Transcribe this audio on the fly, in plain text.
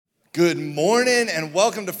Good morning and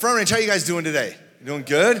welcome to Front Range. How are you guys doing today? You doing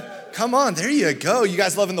good? Come on, there you go. You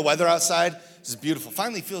guys loving the weather outside? This is beautiful.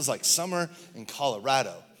 Finally feels like summer in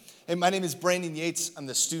Colorado. Hey, my name is Brandon Yates. I'm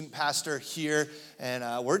the student pastor here,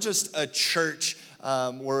 and we're just a church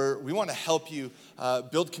where we want to help you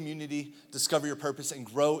build community, discover your purpose, and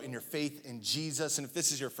grow in your faith in Jesus. And if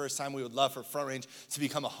this is your first time, we would love for Front Range to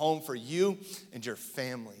become a home for you and your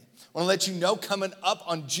family. I want to let you know, coming up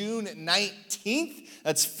on June 19th,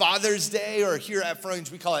 that's Father's Day, or here at Front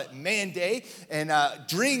Range, we call it Man Day. And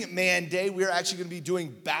during Man Day, we're actually going to be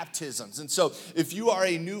doing baptisms. And so if you are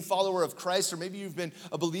a new follower of Christ, or maybe you've been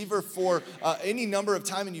a believer for any number of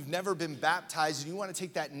time and you've never been baptized, and you want to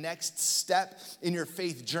take that next step in your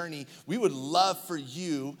faith journey, we would love for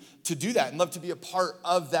you to do that and love to be a part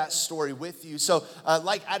of that story with you. So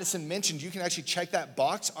like Addison mentioned, you can actually check that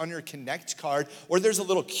box on your Connect card, or there's a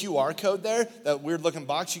little QR code there, that weird looking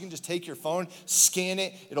box. You can just take your phone, scan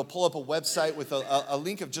it. It'll pull up a website with a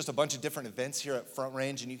link of just a bunch of different events here at Front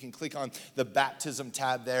Range, and you can click on the baptism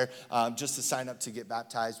tab there just to sign up to get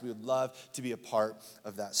baptized. We would love to be a part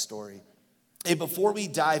of that story. Hey, before we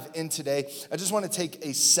dive in today, I just want to take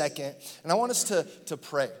a second, and I want us to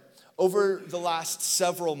pray. Over the last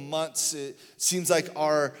several months, it seems like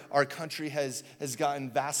our country has gotten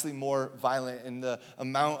vastly more violent, and the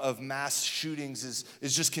amount of mass shootings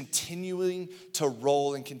is just continuing to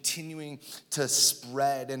roll and continuing to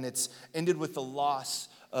spread. And it's ended with the loss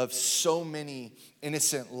of so many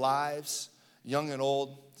innocent lives, young and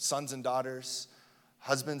old, sons and daughters,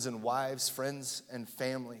 husbands and wives, friends and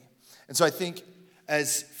family. And so I think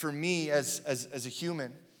for me, as a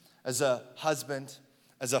human, as a husband,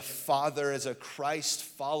 as a father, as a Christ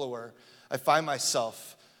follower, I find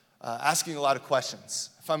myself asking a lot of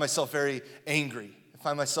questions. I find myself very angry. I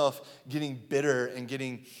find myself getting bitter and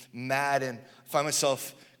getting mad, and I find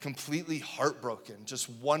myself completely heartbroken,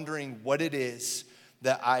 just wondering what it is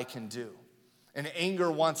that I can do. And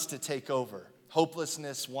anger wants to take over.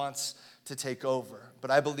 Hopelessness wants to take over.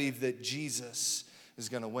 But I believe that Jesus is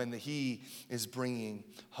going to win, that he is bringing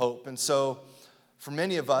hope. And so for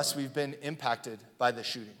many of us, we've been impacted by the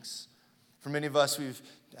shootings. For many of us, we've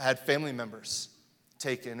had family members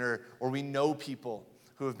taken, or we know people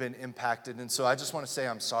who have been impacted. And so I just want to say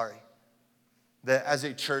I'm sorry. That as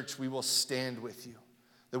a church, we will stand with you.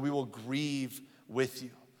 That we will grieve with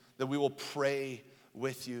you. That we will pray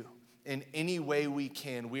with you. In any way we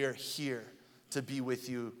can, we are here to be with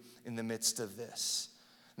you in the midst of this.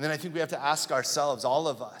 And then I think we have to ask ourselves, all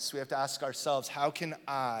of us, we have to ask ourselves, how can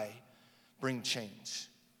I bring change?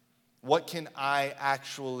 What can I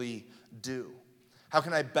actually do? How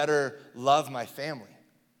can I better love my family?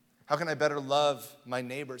 How can I better love my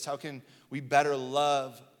neighbors? How can we better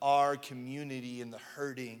love our community and the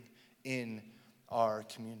hurting in our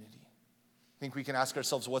community? I think we can ask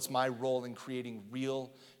ourselves, what's my role in creating real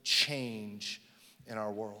change in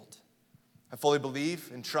our world? I fully believe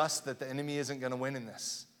and trust that the enemy isn't going to win in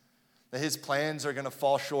this, that his plans are going to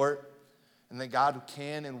fall short, and that God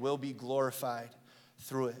can and will be glorified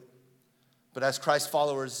through it. But as Christ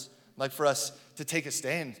followers, I'd like for us to take a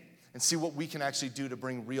stand and see what we can actually do to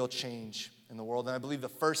bring real change in the world. And I believe the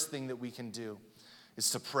first thing that we can do is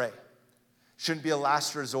to pray. It shouldn't be a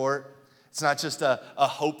last resort. It's not just a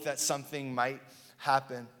hope that something might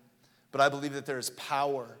happen. But I believe that there is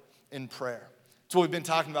power in prayer. It's what we've been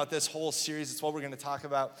talking about this whole series. It's what we're going to talk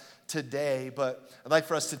about today. But I'd like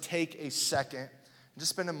for us to take a second and just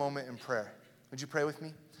spend a moment in prayer. Would you pray with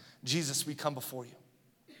me? Jesus, we come before you.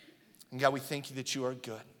 And God, we thank you that you are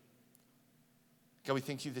good. God, we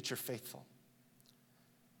thank you that you're faithful.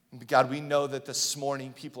 And God, we know that this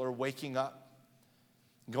morning people are waking up,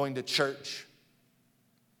 going to church,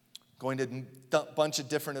 going to a bunch of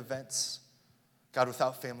different events, God,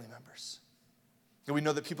 without family members. And we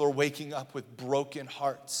know that people are waking up with broken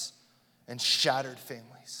hearts and shattered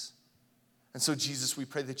families. And so, Jesus, we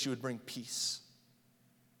pray that you would bring peace.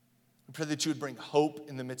 We pray that you would bring hope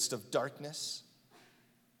in the midst of darkness.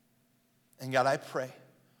 And God, I pray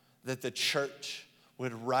that the church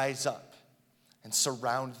would rise up and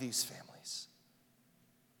surround these families.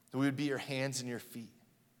 That we would be your hands and your feet.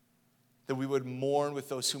 That we would mourn with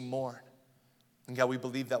those who mourn. And God, we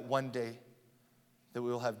believe that one day that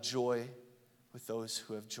we will have joy with those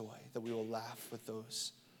who have joy. That we will laugh with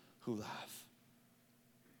those who laugh.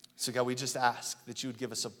 So God, we just ask that you would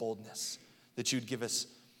give us a boldness. That you would give us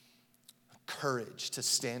courage to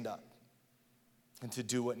stand up and to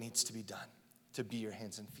do what needs to be done, to be your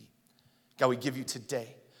hands and feet. God, we give you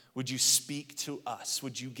today. Would you speak to us?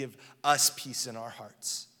 Would you give us peace in our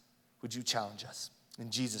hearts? Would you challenge us?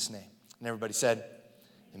 In Jesus' name. And everybody said,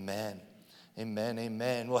 amen. Amen,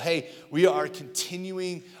 amen. Well, hey, we are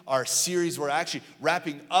continuing our series. We're actually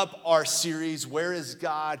wrapping up our series, Where is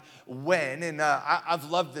God When? And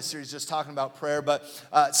I've loved this series, just talking about prayer. But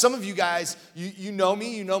some of you guys, you know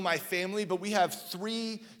me, you know my family, but we have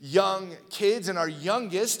 3 young kids. And our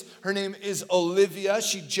youngest, her name is Olivia.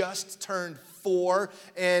 She just turned 4,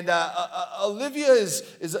 and Olivia is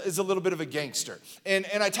a little bit of a gangster. And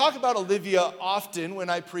I talk about Olivia often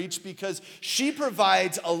when I preach because she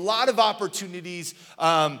provides a lot of opportunities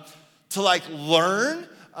to learn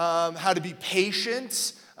how to be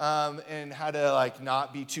patient and how to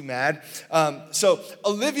not be too mad. So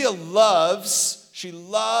Olivia loves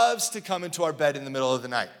to come into our bed in the middle of the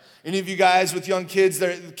night. Any of you guys with young kids,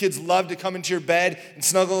 the kids love to come into your bed and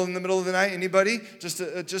snuggle in the middle of the night? Anybody? Just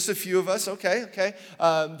a few of us. Okay.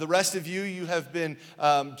 The rest of you have been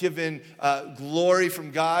given glory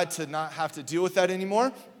from God to not have to deal with that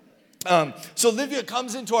anymore. So Olivia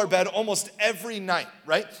comes into our bed almost every night,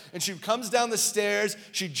 right? And she comes down the stairs,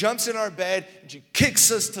 she jumps in our bed, and she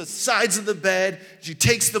kicks us to the sides of the bed. She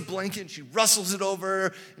takes the blanket and she rustles it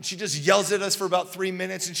over, and she just yells at us for about 3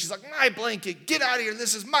 minutes, and she's like, "My blanket, get out of here,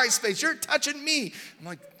 this is my space, you're touching me." I'm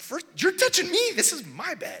like, "You're touching me? This is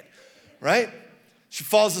my bed," right? She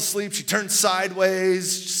falls asleep, she turns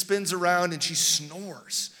sideways, spins around, and she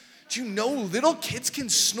snores. Do you know little kids can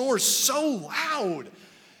snore so loud?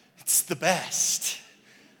 It's the best.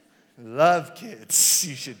 Love kids.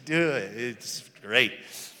 You should do it. It's great.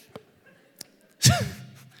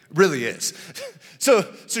 Really is. So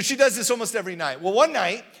she does this almost every night. Well, one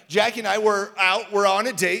night, Jackie and I were on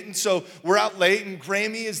a date, and so we're out late, and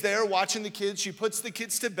Grammy is there watching the kids. She puts the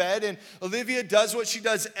kids to bed, and Olivia does what she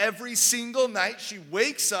does every single night. She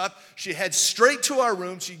wakes up, she heads straight to our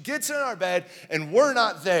room, she gets in our bed, and we're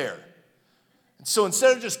not there. And so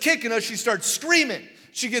instead of just kicking us, she starts screaming.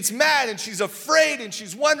 She gets mad and she's afraid and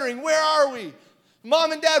she's wondering, "Where are we?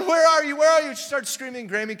 Mom and Dad, where are you? Where are you?" She starts screaming.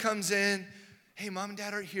 Grammy comes in. "Hey, Mom and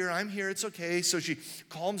Dad are here. I'm here. It's okay." So she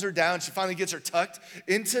calms her down. She finally gets her tucked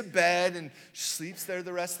into bed and she sleeps there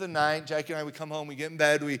the rest of the night. Jackie and I, we come home, we get in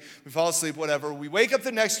bed, we fall asleep, whatever. We wake up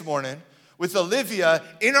the next morning with Olivia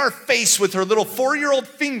in our face with her little 4-year-old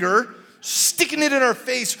finger sticking it in our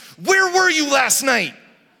face. "Where were you last night?"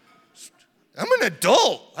 I'm an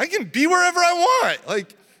adult. I can be wherever I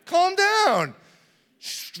want. Calm down.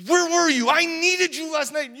 "Where were you? I needed you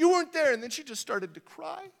last night. You weren't there." And then she just started to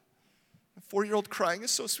cry. A 4-year-old crying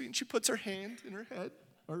is so sweet. And she puts her hand in her head,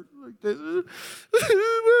 or like this.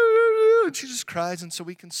 And she just cries. And so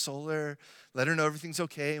we console her, let her know everything's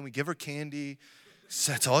okay. And we give her candy.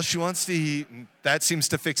 So that's all she wants to eat. And that seems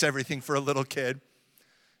to fix everything for a little kid.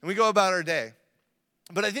 And we go about our day.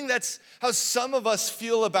 But I think that's how some of us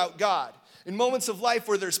feel about God. In moments of life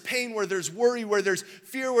where there's pain, where there's worry, where there's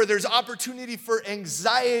fear, where there's opportunity for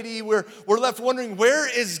anxiety, where we're left wondering, where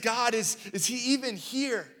is God? Is he even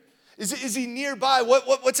here? Is he nearby?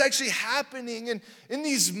 What's actually happening? And in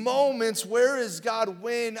these moments, where is God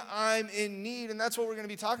when I'm in need? And that's what we're going to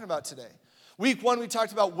be talking about today. Week 1, we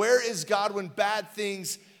talked about where is God when bad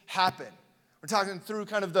things happen. We're talking through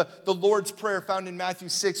kind of the Lord's Prayer found in Matthew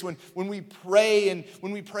 6 when we pray and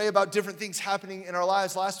when we pray about different things happening in our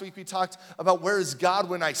lives. Last week we talked about where is God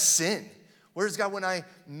when I sin? Where is God when I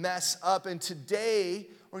mess up? And today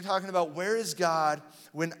we're talking about where is God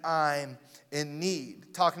when I'm in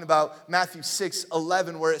need? Talking about Matthew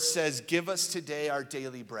 6:11 where it says, "Give us today our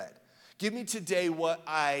daily bread." Give me today what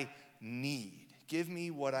I need. Give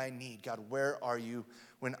me what I need. God, where are you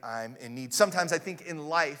when I'm in need? Sometimes I think in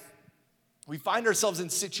life, we find ourselves in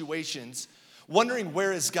situations wondering,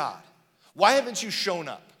 where is God? Why haven't you shown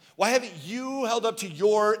up? Why haven't you held up to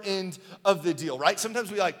your end of the deal, right?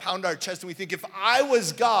 Sometimes we pound our chest and we think, if I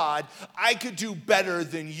was God, I could do better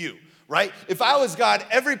than you, right? If I was God,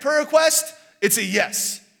 every prayer request, it's a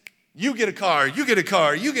yes. You get a car, you get a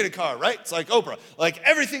car, you get a car, right? It's like Oprah.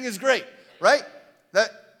 Everything is great, right?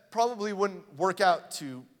 That probably wouldn't work out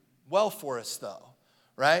too well for us though,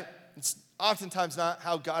 right? It's oftentimes not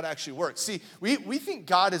how God actually works. See, we think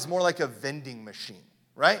God is more like a vending machine,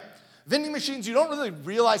 right? Vending machines, you don't really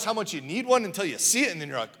realize how much you need one until you see it, and then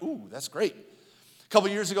you're like, "Ooh, that's great." A couple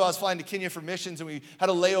years ago, I was flying to Kenya for missions, and we had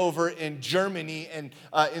a layover in Germany, and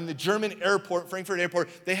in the German airport, Frankfurt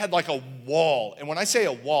airport, they had a wall. And when I say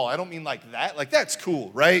a wall, I don't mean like that. That's cool,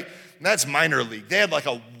 right? And that's minor league. They had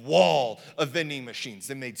a wall of vending machines.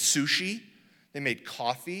 They made sushi. They made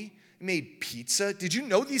coffee. Made pizza. Did you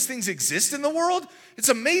know these things exist in the world? It's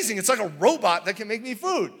amazing. It's like a robot that can make me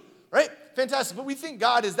food, right? Fantastic. But we think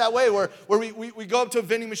God is that way where we go up to a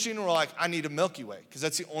vending machine and we're like, "I need a Milky Way," because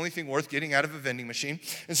that's the only thing worth getting out of a vending machine.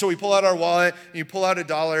 And so we pull out our wallet and you pull out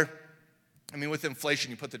 $1 I mean, with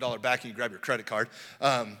inflation, you put the dollar back and you grab your credit card.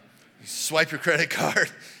 You swipe your credit card.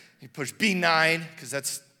 You push B9, because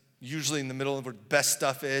that's usually in the middle of where the best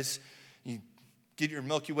stuff is. You get your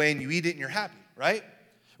Milky Way and you eat it and you're happy, right?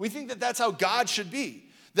 We think that that's how God should be.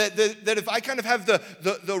 That if I kind of have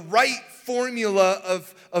the right formula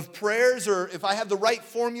of prayers, or if I have the right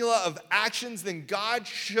formula of actions, then God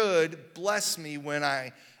should bless me when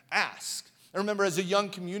I ask. I remember as a young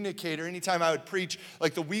communicator, anytime I would preach,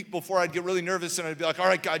 like the week before, I'd get really nervous and I'd be like, all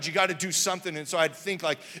right, God, you got to do something. And so I'd think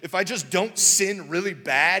like, if I just don't sin really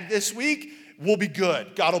bad this week, we'll be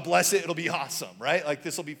good. God will bless it. It'll be awesome, right? Like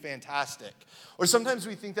this will be fantastic. Or sometimes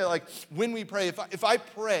we think that like when we pray, if I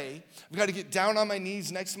pray, I've got to get down on my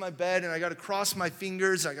knees next to my bed and I got to cross my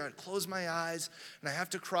fingers, I got to close my eyes, and I have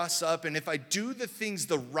to cross up. And if I do the things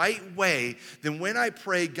the right way, then when I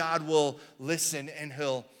pray, God will listen and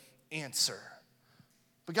he'll answer.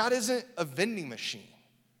 But God isn't a vending machine,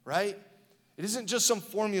 right? It isn't just some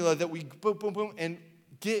formula that we boom, boom, boom, and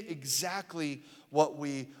get exactly what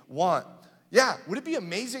we want. Yeah, would it be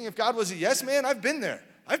amazing if God was a yes man? I've been there.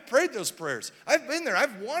 I've prayed those prayers. I've been there.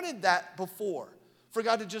 I've wanted that before, for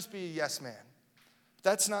God to just be a yes man. But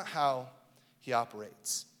that's not how he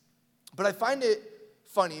operates. But I find it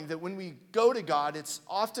funny that when we go to God, it's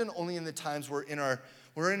often only in the times we're in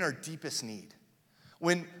our deepest need.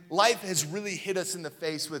 When life has really hit us in the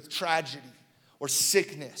face with tragedy or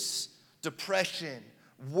sickness, depression,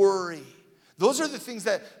 worry. Those are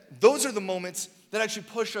the moments that actually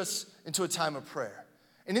push us into a time of prayer.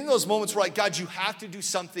 And in those moments, we're like, God, you have to do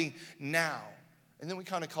something now. And then we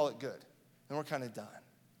kind of call it good. And we're kind of done.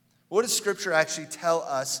 What does Scripture actually tell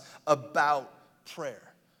us about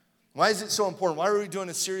prayer? Why is it so important? Why are we doing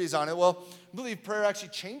a series on it? Well, I believe prayer actually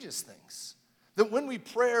changes things. That when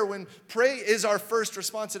pray is our first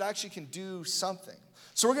response, it actually can do something.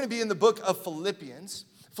 So we're going to be in the book of Philippians.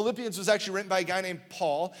 Philippians was actually written by a guy named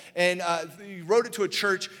Paul, and he wrote it to a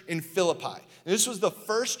church in Philippi. And this was the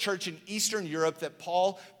first church in Eastern Europe that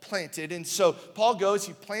Paul planted. And so Paul goes,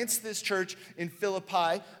 he plants this church in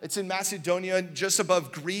Philippi. It's in Macedonia, just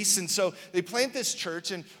above Greece. And so they plant this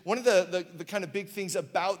church. And one of the kind of big things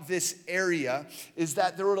about this area is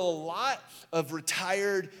that there were a lot of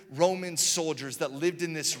retired Roman soldiers that lived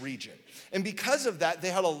in this region. And because of that, they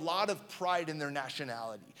had a lot of pride in their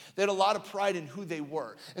nationality. They had a lot of pride in who they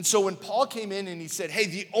were. And so when Paul came in and he said, hey,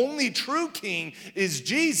 the only true king is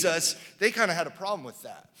Jesus, they kind of had a problem with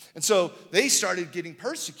that. And so they started getting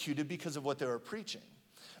persecuted because of what they were preaching.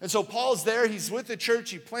 And so Paul's there, he's with the church,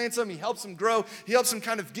 he plants them, he helps them grow, he helps them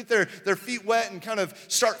kind of get their feet wet and kind of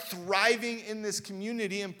start thriving in this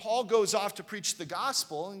community. And Paul goes off to preach the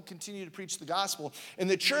gospel and continue to preach the gospel. And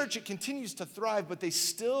the church, it continues to thrive, but they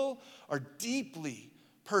still are deeply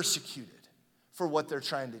persecuted for what they're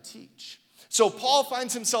trying to teach. So Paul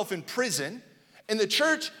finds himself in prison, and the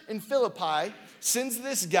church in Philippi sends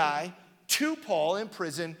this guy to Paul in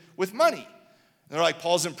prison with money. And they're like,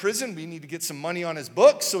 Paul's in prison, we need to get some money on his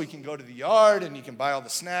books so he can go to the yard and he can buy all the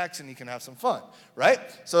snacks and he can have some fun, right?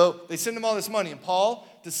 So they send him all this money, and Paul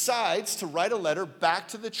decides to write a letter back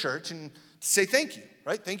to the church and say thank you,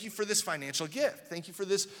 right? Thank you for this financial gift. Thank you for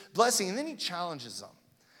this blessing. And then he challenges them.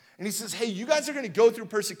 And he says, hey, you guys are going to go through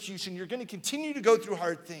persecution. You're going to continue to go through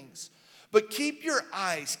hard things. But keep your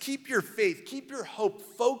eyes, keep your faith, keep your hope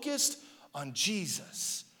focused on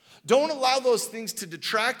Jesus. Don't allow those things to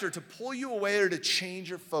detract or to pull you away or to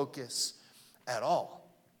change your focus at all.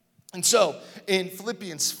 And so in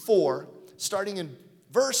Philippians 4, starting in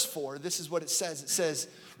verse 4, this is what it says. It says,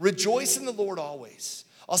 rejoice in the Lord always.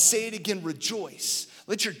 I'll say it again, rejoice.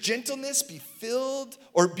 Let your gentleness be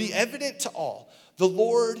evident to all. The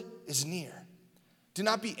Lord is near. Do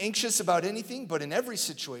not be anxious about anything, but in every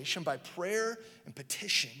situation, by prayer and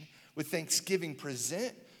petition, with thanksgiving,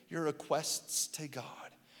 present your requests to God.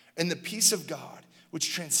 And the peace of God,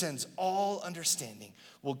 which transcends all understanding,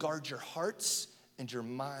 will guard your hearts and your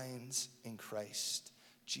minds in Christ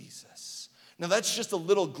Jesus. Now, that's just a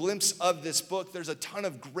little glimpse of this book. There's a ton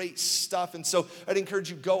of great stuff. And so I'd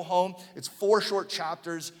encourage you, go home. It's 4 short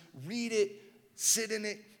chapters. Read it, sit in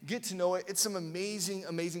it, get to know it. It's some amazing,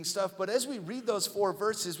 amazing stuff. But as we read those 4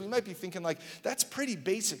 verses, we might be thinking like, that's pretty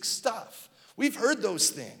basic stuff. We've heard those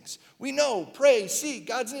things. We know, pray, seek,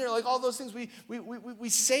 God's near, like all those things. We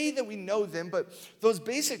say that we know them, but those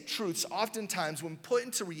basic truths oftentimes, when put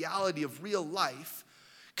into reality of real life,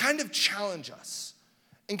 kind of challenge us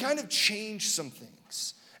and kind of change some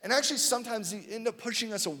things. And actually sometimes they end up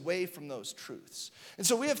pushing us away from those truths. And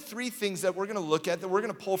so we have 3 things that we're going to look at, that we're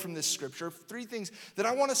going to pull from this scripture, 3 things that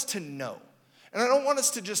I want us to know. And I don't want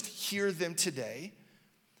us to just hear them today,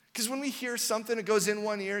 Because when we hear something, it goes in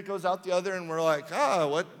one ear, it goes out the other, and we're like,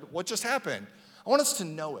 what just happened? I want us to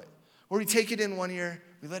know it. Where we take it in one ear,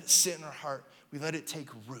 we let it sit in our heart, we let it take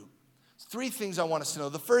root. 3 things I want us to know.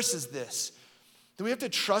 The first is this, that we have to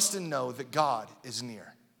trust and know that God is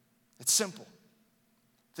near. It's simple.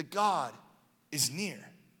 That God is near.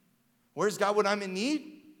 Where's God when I'm in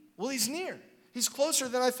need? Well, he's near. He's closer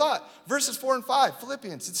than I thought. Verses 4 and 5,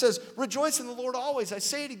 Philippians, it says, rejoice in the Lord always. I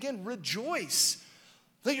say it again, rejoice.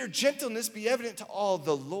 Let your gentleness be evident to all.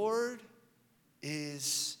 The Lord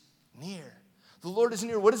is near. The Lord is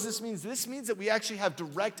near. What does this mean? This means that we actually have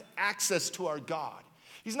direct access to our God.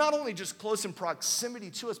 He's not only just close in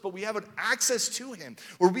proximity to us, but we have an access to him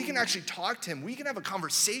where we can actually talk to him. We can have a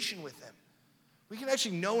conversation with him. We can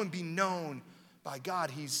actually know and be known by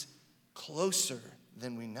God. He's closer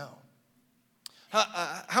than we know.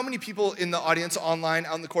 How many people in the audience, online,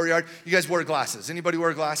 out in the courtyard, you guys wear glasses? Anybody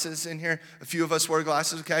wear glasses in here? A few of us wear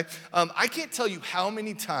glasses, okay? I can't tell you how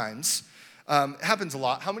many times, it happens a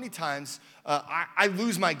lot, how many times I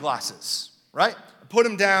lose my glasses, right? I put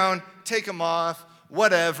them down, take them off,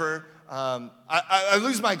 whatever. I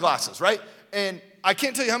lose my glasses, right? And I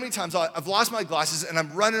can't tell you how many times I've lost my glasses and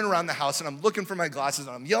I'm running around the house and I'm looking for my glasses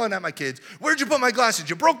and I'm yelling at my kids, where'd you put my glasses?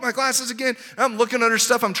 You broke my glasses again? And I'm looking under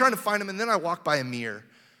stuff, I'm trying to find them, and then I walk by a mirror.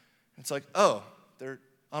 It's like, oh, they're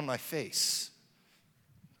on my face.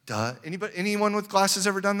 Duh. Anyone with glasses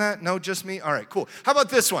ever done that? No, just me? All right, cool. How about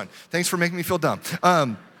this one? Thanks for making me feel dumb.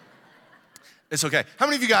 It's okay. How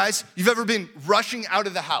many of you guys, you've ever been rushing out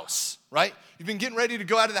of the house, right? You've been getting ready to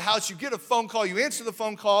go out of the house. You get a phone call. You answer the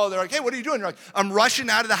phone call. They're like, hey, what are you doing? You're like, I'm rushing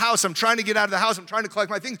out of the house. I'm trying to get out of the house. I'm trying to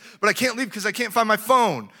collect my things, but I can't leave because I can't find my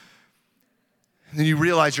phone. And then you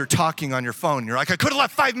realize you're talking on your phone. You're like, I could have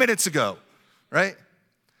left 5 minutes ago, right?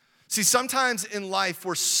 See, sometimes in life,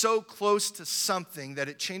 we're so close to something that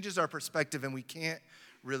it changes our perspective and we can't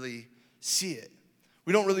really see it.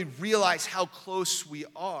 We don't really realize how close we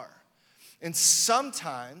are. And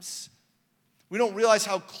sometimes we don't realize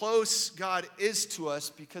how close God is to us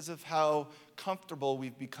because of how comfortable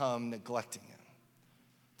we've become neglecting him.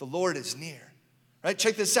 The Lord is near, right?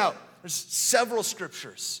 Check this out. There's several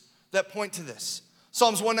scriptures that point to this.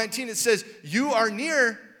 Psalms 119, it says, you are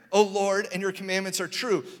near, O Lord, and your commandments are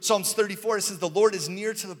true. Psalms 34, it says, the Lord is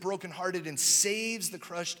near to the brokenhearted and saves the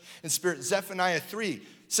crushed in spirit. Zephaniah 3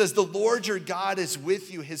 says, the Lord your God is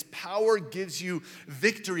with you. His power gives you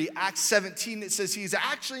victory. Acts 17, it says, he's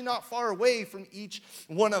actually not far away from each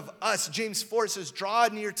one of us. James 4 says, draw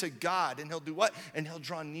near to God, and he'll do what? And he'll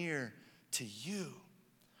draw near to you.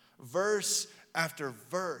 Verse after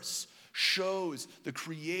verse shows the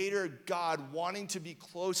Creator God wanting to be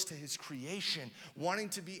close to his creation, wanting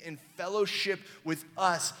to be in fellowship with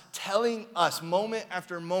us, telling us moment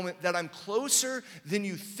after moment that I'm closer than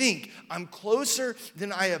you think. I'm closer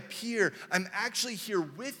than I appear. I'm actually here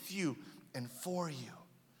with you and for you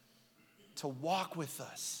to walk with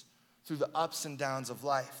us through the ups and downs of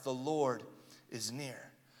life. The Lord is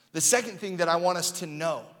near. The second thing that I want us to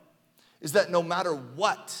know is that no matter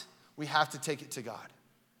what, we have to take it to God.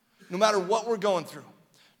 No matter what we're going through,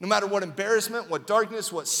 no matter what embarrassment, what darkness,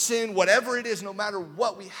 what sin, whatever it is, no matter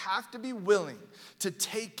what, we have to be willing to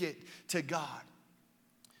take it to God.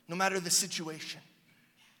 No matter the situation,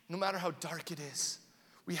 no matter how dark it is,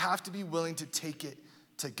 we have to be willing to take it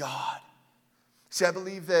to God. See, I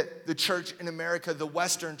believe that the church in America, the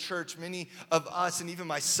Western church, many of us, and even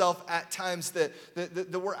myself at times, that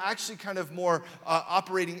we're actually kind of more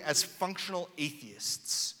operating as functional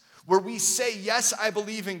atheists. Where we say, yes, I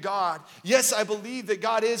believe in God. Yes, I believe that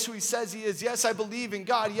God is who he says he is. Yes, I believe in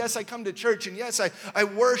God. Yes, I come to church. And yes, I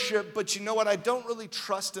worship. But you know what? I don't really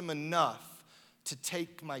trust him enough to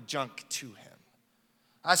take my junk to him.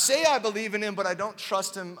 I say I believe in him, but I don't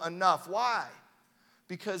trust him enough. Why?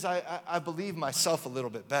 Because I believe myself a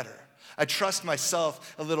little bit better. I trust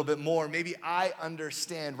myself a little bit more. Maybe I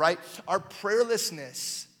understand, right? Our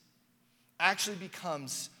prayerlessness actually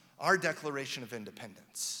becomes our declaration of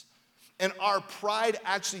independence. And our pride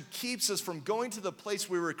actually keeps us from going to the place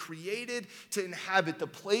we were created to inhabit, the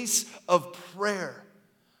place of prayer,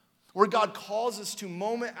 where God calls us to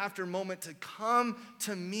moment after moment to come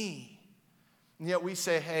to me. And yet we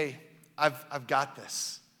say, hey, I've got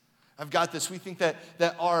this. I've got this. We think that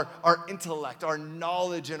our intellect, our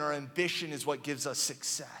knowledge, and our ambition is what gives us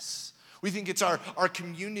success. We think it's our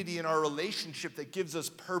community and our relationship that gives us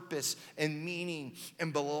purpose and meaning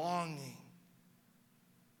and belonging.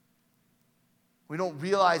 We don't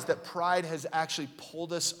realize that pride has actually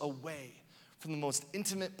pulled us away from the most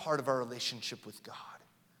intimate part of our relationship with God.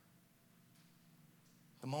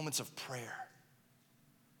 The moments of prayer.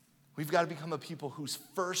 We've got to become a people whose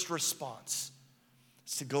first response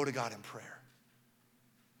is to go to God in prayer,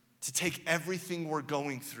 to take everything we're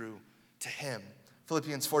going through to him.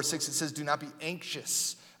 Philippians 4:6, it says, do not be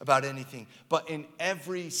anxious about anything, but in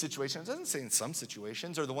every situation. It doesn't say in some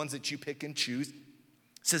situations or the ones that you pick and choose. It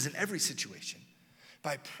says in every situation,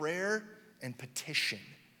 by prayer and petition,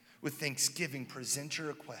 with thanksgiving, present your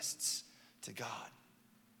requests to God.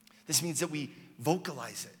 This means that we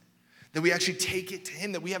vocalize it, that we actually take it to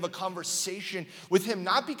him, that we have a conversation with him,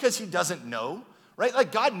 not because he doesn't know, right?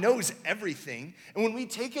 Like God knows everything. And when we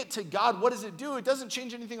take it to God, what does it do? It doesn't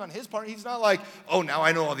change anything on his part. He's not like, oh, now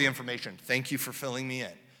I know all the information. Thank you for filling me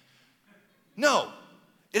in. No,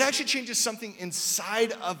 it actually changes something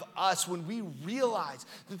inside of us when we realize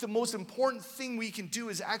that the most important thing we can do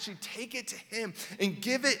is actually take it to him and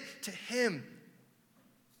give it to him.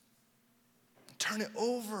 Turn it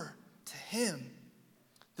over to him.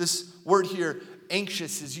 This word here,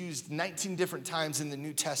 anxious, is used 19 different times in the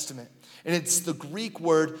New Testament. And it's the Greek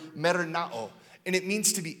word meronao. And it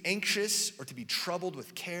means to be anxious or to be troubled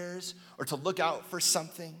with cares or to look out for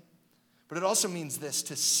something. But it also means this,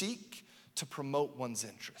 to seek to promote one's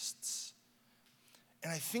interests.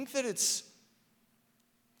 And I think that it's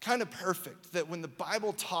kind of perfect that when the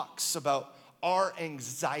Bible talks about our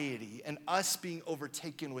anxiety and us being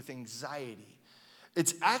overtaken with anxiety,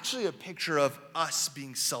 it's actually a picture of us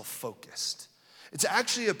being self-focused. It's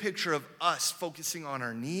actually a picture of us focusing on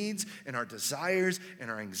our needs and our desires and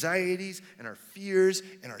our anxieties and our fears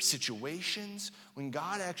and our situations, when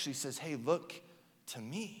God actually says, hey, look to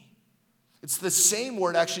me. It's the same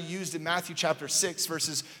word actually used in Matthew chapter 6,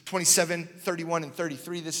 verses 27, 31, and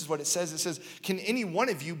 33. This is what it says. It says, can any one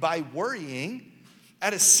of you, by worrying,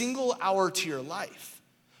 add a single hour to your life?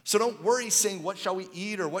 So don't worry saying, what shall we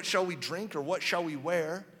eat, or what shall we drink, or what shall we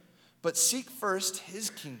wear? But seek first his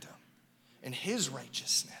kingdom and his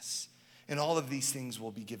righteousness, and all of these things will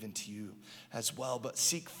be given to you as well. But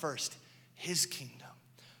seek first his kingdom.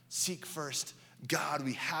 Seek first God.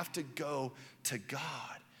 We have to go to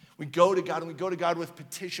God. We go to God, and we go to God with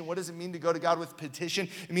petition. What does it mean to go to God with petition?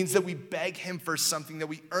 It means that we beg him for something, that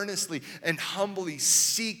we earnestly and humbly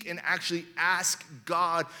seek and actually ask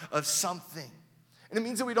God of something. And it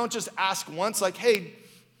means that we don't just ask once, like, hey,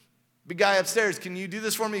 big guy upstairs, can you do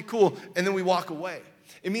this for me? Cool. And then we walk away.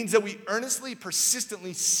 It means that we earnestly,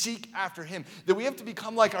 persistently seek after him. That we have to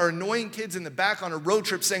become like our annoying kids in the back on a road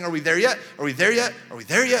trip saying, are we there yet? Are we there yet? Are we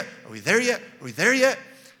there yet? Are we there yet? Are we there yet?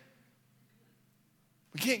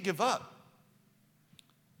 We can't give up.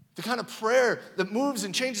 The kind of prayer that moves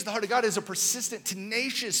and changes the heart of God is a persistent,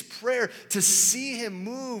 tenacious prayer to see him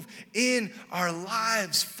move in our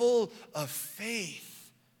lives full of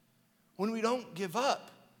faith. When we don't give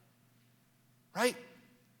up, right?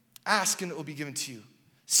 Ask and it will be given to you.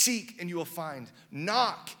 Seek and you will find.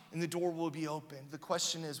 Knock and the door will be opened. The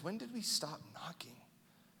question is, when did we stop knocking?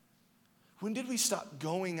 When did we stop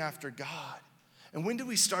going after God? And when do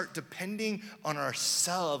we start depending on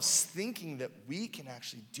ourselves, thinking that we can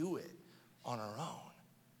actually do it on our own?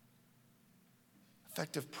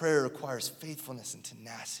 Effective prayer requires faithfulness and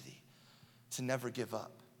tenacity to never give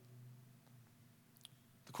up.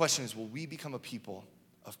 The question is, will we become a people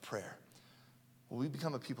of prayer? Will we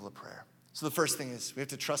become a people of prayer? So the first thing is we have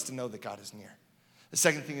to trust and know that God is near. The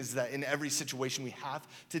second thing is that in every situation we have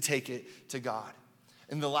to take it to God.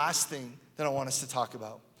 And the last thing that I want us to talk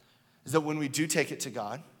about is that when we do take it to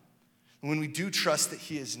God, and when we do trust that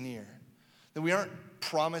he is near, that we aren't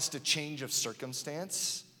promised a change of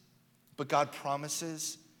circumstance, but God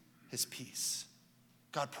promises his peace.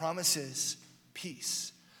 God promises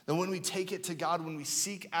peace. That when we take it to God, when we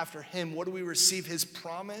seek after him, what do we receive? His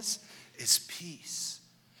promise is peace.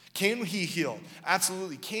 Can he heal?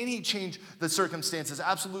 Absolutely. Can he change the circumstances?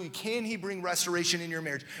 Absolutely. Can he bring restoration in your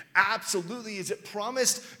marriage? Absolutely. Is it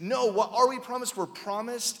promised? No. What are we promised? We're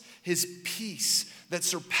promised his peace that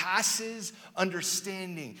surpasses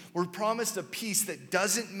understanding. We're promised a peace that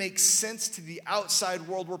doesn't make sense to the outside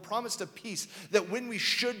world. We're promised a peace that when we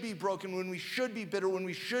should be broken, when we should be bitter, when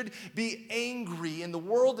we should be angry, and the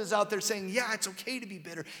world is out there saying, yeah, it's okay to be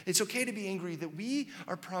bitter, it's okay to be angry, that we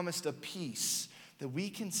are promised a peace that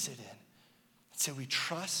we can sit in and say we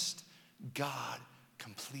trust God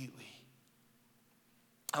completely.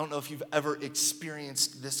 I don't know if you've ever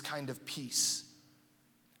experienced this kind of peace,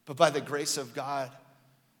 but by the grace of God,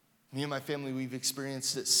 me and my family, we've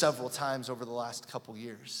experienced it several times over the last couple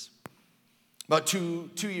years. About two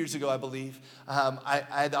years ago, I believe, I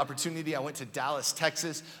had the opportunity. I went to Dallas,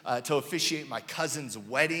 Texas, to officiate my cousin's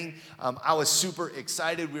wedding. I was super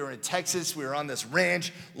excited. We were in Texas. We were on this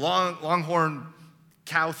ranch, Longhorn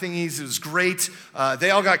cow thingies. It was great. They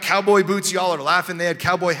all got cowboy boots. Y'all are laughing. They had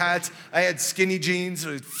cowboy hats. I had skinny jeans.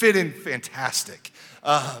 It fit in fantastic.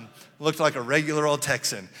 Looked like a regular old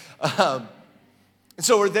Texan. And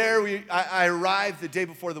so we're there. I arrived the day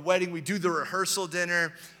before the wedding. We do the rehearsal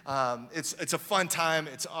dinner. It's a fun time.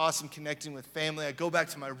 It's awesome connecting with family. I go back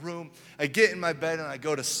to my room. I get in my bed and I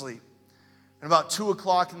go to sleep. And about 2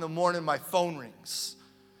 o'clock in the morning, my phone rings.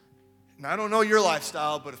 And I don't know your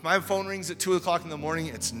lifestyle, but if my phone rings at 2 o'clock in the morning,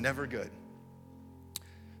 it's never good.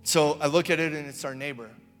 So I look at it and it's our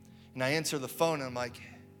neighbor. And I answer the phone and I'm like,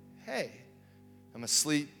 hey, I'm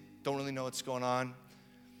asleep, don't really know what's going on.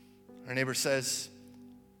 Our neighbor says,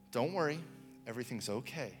 don't worry, everything's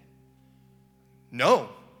okay. No,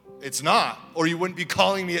 it's not, or you wouldn't be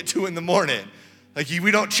calling me at 2 in the morning. Like,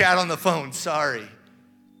 we don't chat on the phone, sorry.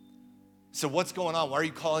 So what's going on? Why are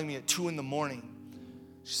you calling me at 2 in the morning?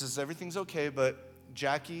 She says, everything's okay, but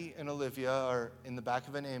Jackie and Olivia are in the back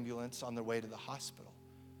of an ambulance on their way to the hospital.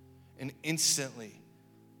 And instantly,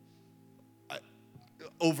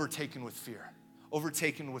 overtaken with fear,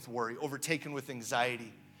 overtaken with worry, overtaken with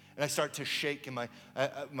anxiety. And I start to shake, and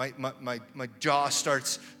my jaw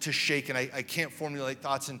starts to shake, and I can't formulate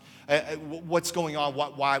thoughts. And what's going on?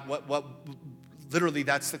 What? Literally,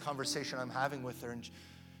 that's the conversation I'm having with her. And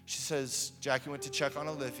she says, Jackie went to check on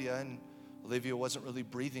Olivia, and Olivia wasn't really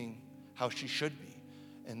breathing how she should be,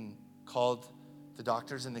 and called the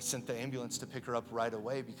doctors, and they sent the ambulance to pick her up right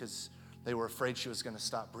away because they were afraid she was going to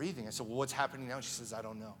stop breathing. I said, well, what's happening now? And she says, I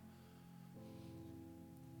don't know.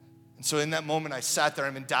 And so in that moment, I sat there.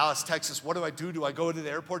 I'm in Dallas, Texas. What do I do? Do I go to the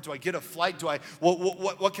airport? Do I get a flight?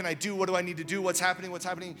 What can I do? What do I need to do? What's happening?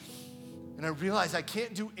 And I realized I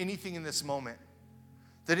can't do anything in this moment.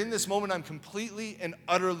 That in this moment, I'm completely and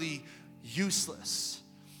utterly useless.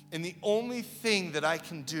 And the only thing that I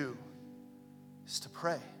can do is to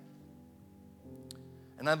pray.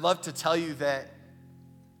 And I'd love to tell you that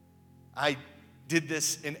I did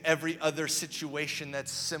this in every other situation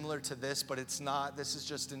that's similar to this, but it's not. This is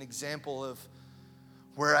just an example of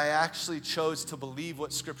where I actually chose to believe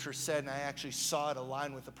what Scripture said, and I actually saw it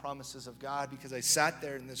align with the promises of God, because I sat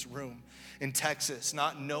there in this room in Texas,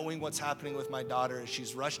 not knowing what's happening with my daughter as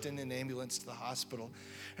she's rushed in an ambulance to the hospital.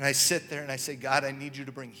 And I sit there and I say, God, I need you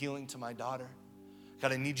to bring healing to my daughter.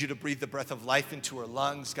 God, I need you to breathe the breath of life into her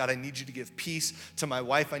lungs. God, I need you to give peace to my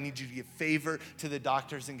wife. I need you to give favor to the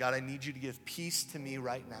doctors. And God, I need you to give peace to me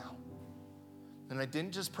right now. And I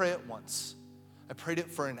didn't just pray it once. I prayed it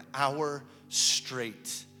for an hour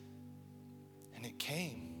straight. And it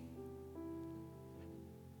came.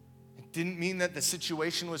 It didn't mean that the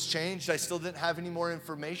situation was changed. I still didn't have any more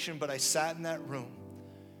information, but I sat in that room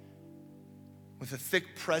with the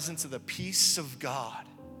thick presence of the peace of God.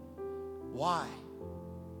 Why?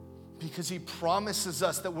 Because he promises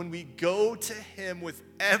us that when we go to him with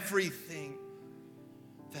everything,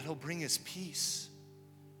 that he'll bring his peace.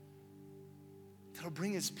 That he'll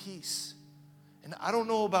bring his peace. And I don't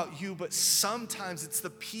know about you, but sometimes it's the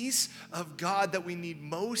peace of God that we need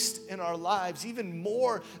most in our lives, even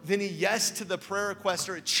more than a yes to the prayer request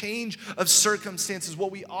or a change of circumstances. What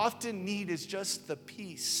we often need is just the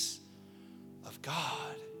peace of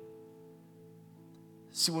God.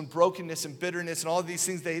 See, when brokenness and bitterness and all of these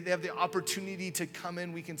things, they have the opportunity to come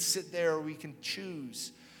in, we can sit there or we can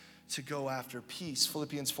choose to go after peace.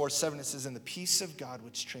 Philippians 4:7, it says, and the peace of God,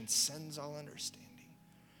 which transcends all understanding,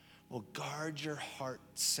 will guard your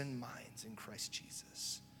hearts and minds in Christ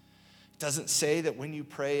Jesus. It doesn't say that when you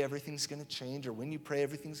pray, everything's going to change, or when you pray,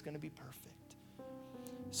 everything's going to be perfect.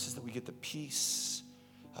 It says that we get the peace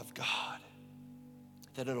of God,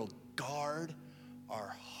 that it'll guard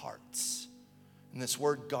our hearts. And this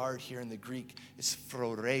word guard here in the Greek is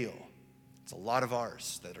phroureo. It's a lot of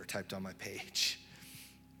R's that are typed on my page.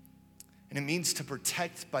 And it means to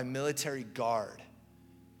protect by military guard,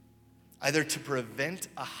 either to prevent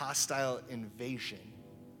a hostile invasion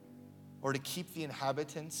or to keep the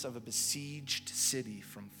inhabitants of a besieged city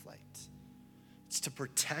from flight. It's to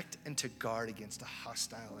protect and to guard against a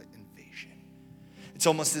hostile invasion. It's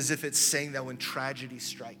almost as if it's saying that when tragedy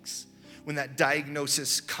strikes, when that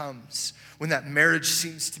diagnosis comes, when that marriage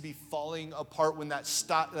seems to be falling apart, when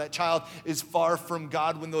that child is far from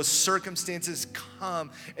God, when those circumstances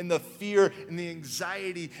come and the fear and the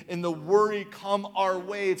anxiety and the worry come our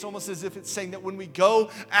way, it's almost as if it's saying that when we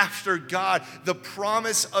go after God, the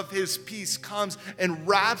promise of his peace comes and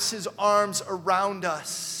wraps his arms around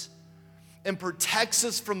us and protects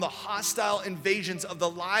us from the hostile invasions of the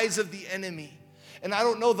lies of the enemy. And I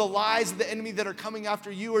don't know the lies of the enemy that are coming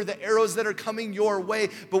after you or the arrows that are coming your way,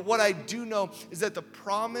 but what I do know is that the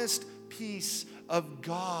promised peace of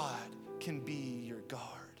God can be your guard.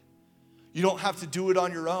 You don't have to do it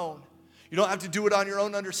on your own. You don't have to do it on your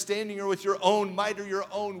own understanding or with your own might or your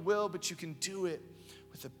own will, but you can do it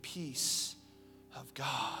with the peace of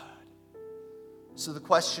God. So the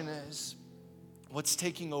question is, what's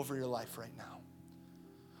taking over your life right now?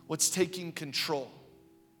 What's taking control?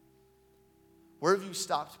 Where have you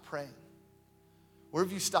stopped praying? Where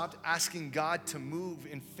have you stopped asking God to move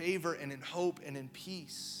in favor and in hope and in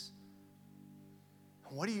peace?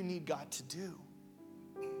 And what do you need God to do?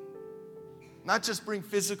 Not just bring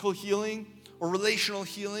physical healing or relational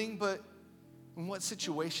healing, but in what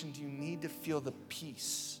situation do you need to feel the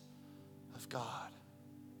peace of God?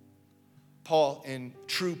 Paul, in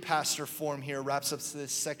true pastor form here, wraps up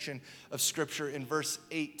this section of Scripture in verse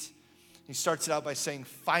 8. He starts it out by saying,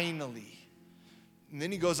 finally. And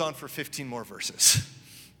then he goes on for 15 more verses.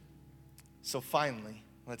 So finally,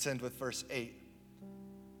 let's end with verse 8.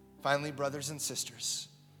 Finally, brothers and sisters,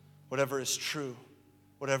 whatever is true,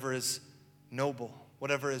 whatever is noble,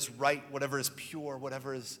 whatever is right, whatever is pure,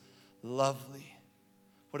 whatever is lovely,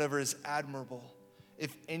 whatever is admirable,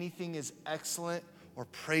 if anything is excellent or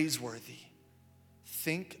praiseworthy,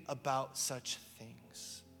 think about such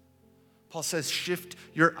things. Paul says, shift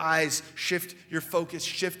your eyes, shift your focus,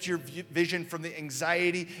 shift your vision from the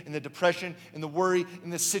anxiety and the depression and the worry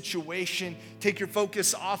and the situation. Take your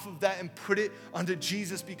focus off of that and put it onto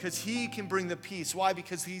Jesus, because he can bring the peace. Why?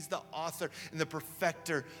 Because he's the author and the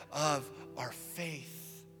perfecter of our faith.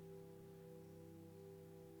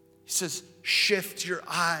 He says, shift your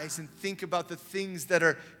eyes and think about the things that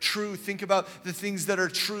are true. Think about the things that are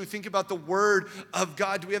true. Think about the Word of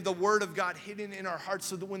God. Do we have the Word of God hidden in our hearts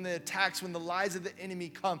so that when the attacks, when the lies of the enemy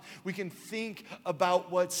come, we can think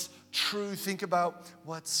about what's true. Think about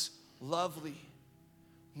what's lovely.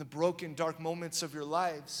 In the broken, dark moments of your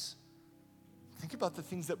lives, think about the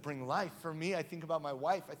things that bring life. For me, I think about my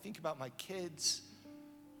wife. I think about my kids.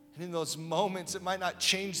 And in those moments, it might not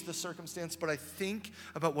change the circumstance, but I think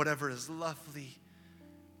about whatever is lovely.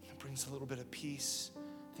 It brings a little bit of peace.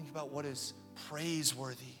 Think about what is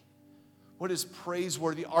praiseworthy. What is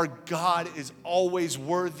praiseworthy? Our God is always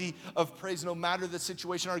worthy of praise, no matter the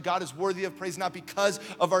situation. Our God is worthy of praise, not because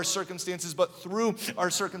of our circumstances, but through our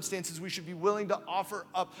circumstances. We should be willing to offer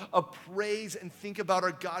up a praise and think about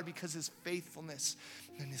our God because his faithfulness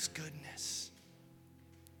and his goodness.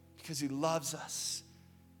 Because he loves us.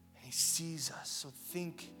 He sees us, so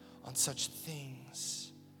think on such things.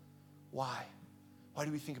 Why? Why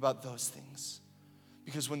do we think about those things?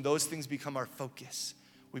 Because when those things become our focus,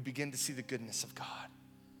 we begin to see the goodness of God.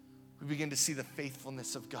 We begin to see the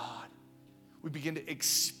faithfulness of God. We begin to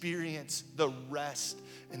experience the rest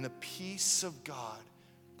and the peace of God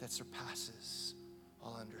that surpasses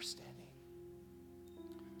all understanding.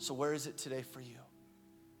 So where is it today for you?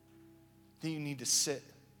 That you need to sit.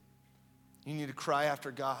 You need to cry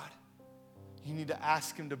after God. You need to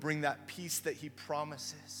ask him to bring that peace that he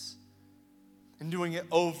promises. And doing it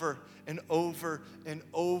over and over and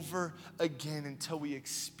over again until we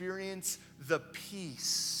experience the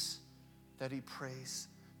peace that he prays,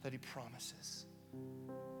 that he promises.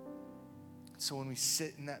 So when we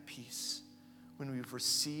sit in that peace, when we've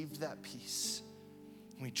received that peace,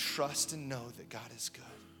 and we trust and know that God is good,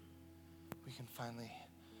 we can finally,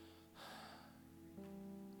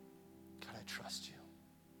 God, I trust you.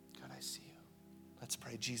 God, I see you. Let's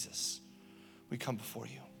pray. Jesus, we come before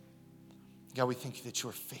you. God, we thank you that you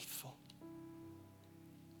are faithful.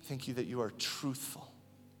 Thank you that you are truthful.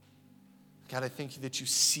 God, I thank you that you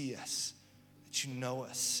see us, that you know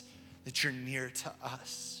us, that you're near to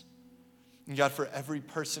us. And God, for every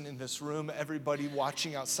person in this room, everybody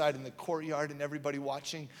watching outside in the courtyard, and everybody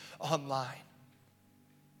watching online,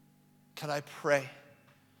 God, I pray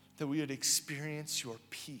that we would experience your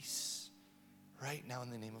peace right now in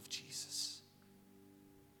the name of Jesus.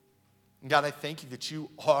 And God, I thank you that you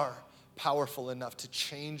are powerful enough to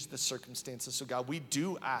change the circumstances. So God, we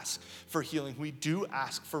do ask for healing. We do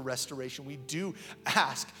ask for restoration. We do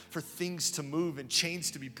ask for things to move and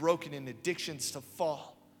chains to be broken and addictions to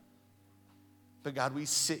fall. But God, we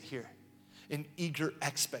sit here in eager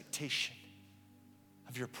expectation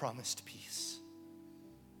of your promised peace.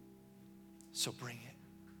 So bring it.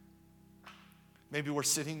 Maybe we're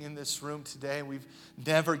sitting in this room today and we've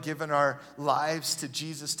never given our lives to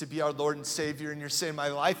Jesus to be our Lord and Savior. And you're saying, my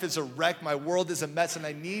life is a wreck, my world is a mess, and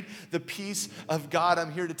I need the peace of God.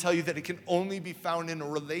 I'm here to tell you that it can only be found in a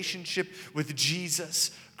relationship with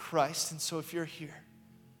Jesus Christ. And so if you're here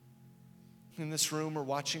in this room or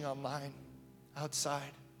watching online,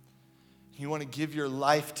 outside, you want to give your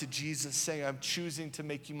life to Jesus, saying, I'm choosing to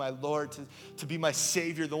make you my Lord, to be my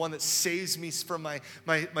Savior, the one that saves me from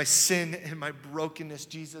my sin and my brokenness.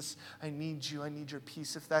 Jesus, I need you. I need your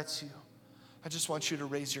peace. If that's you, I just want you to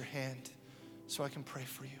raise your hand so I can pray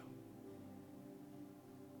for you.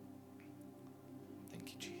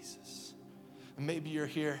 Thank you, Jesus. And maybe you're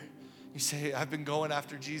here. You say, I've been going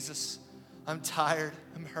after Jesus. I'm tired.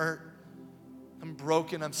 I'm hurt. I'm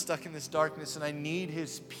broken. I'm stuck in this darkness, and I need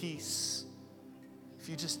his peace. If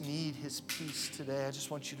you just need his peace today, I just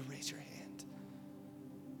want you to raise your hand.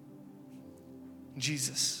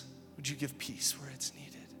 Jesus, would you give peace where it's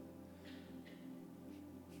needed?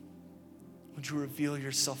 Would you reveal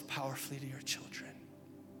yourself powerfully to your children?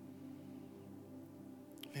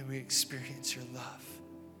 May we experience your love,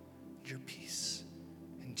 your peace,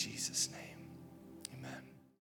 in Jesus' name.